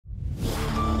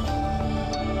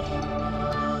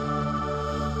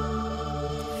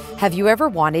Have you ever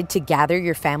wanted to gather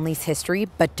your family's history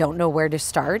but don't know where to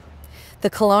start? The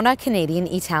Kelowna Canadian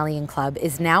Italian Club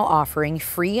is now offering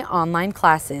free online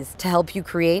classes to help you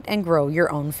create and grow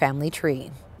your own family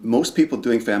tree. Most people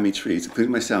doing family trees,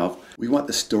 including myself, we want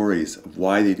the stories of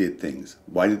why they did things.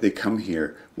 Why did they come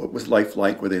here? What was life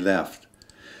like where they left?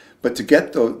 But to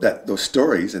get those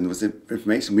stories and those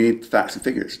information, we need facts and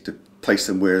figures to place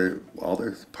them where all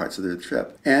the parts of their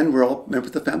trip. And where all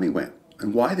members of the family went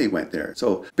and why they went there.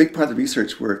 So a big part of the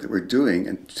research work that we're doing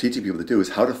and teaching people to do is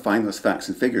how to find those facts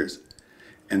and figures.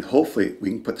 And hopefully we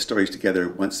can put the stories together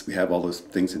once we have all those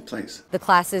things in place. The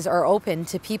classes are open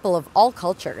to people of all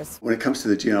cultures. When it comes to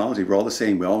the genealogy, we're all the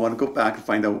same. We all want to go back and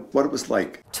find out what it was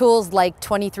like. Tools like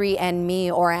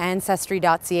 23andMe or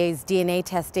Ancestry.ca's DNA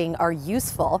testing are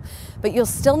useful, but you'll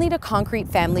still need a concrete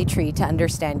family tree to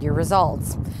understand your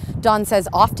results. Don says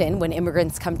often when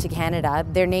immigrants come to Canada,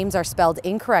 their names are spelled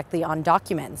incorrectly on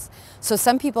documents. So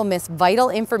some people miss vital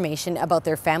information about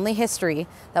their family history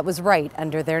that was right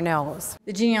under their nose.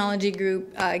 The genealogy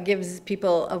group gives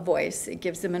people a voice. It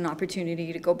gives them an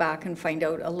opportunity to go back and find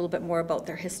out a little bit more about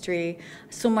their history.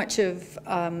 So much of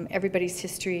everybody's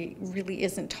history really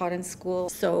isn't taught in school,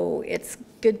 so it's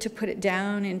good to put it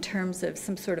down in terms of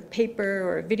some sort of paper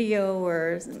or a video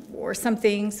or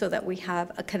something so that we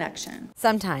have a connection.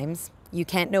 Sometimes you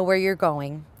can't know where you're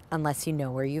going unless you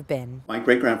know where you've been. My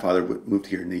great-grandfather moved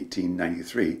here in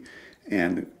 1893.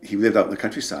 And he lived out in the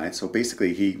countryside, so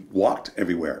basically he walked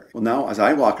everywhere. Well, now as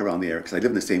I walk around the area, because I live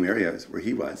in the same area as where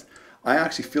he was, I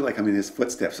actually feel like I'm in his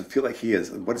footsteps and feel like he is.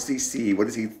 What does he see? What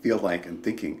does he feel like and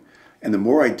thinking? And the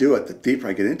more I do it, the deeper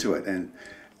I get into it.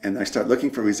 And I start looking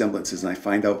for resemblances and I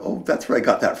find out, oh, that's where I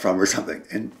got that from or something.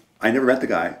 And I never met the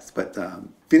guy, but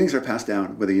feelings are passed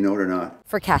down whether you know it or not.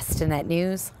 For Castanet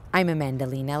News, I'm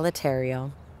Amandalina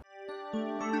Laterrio.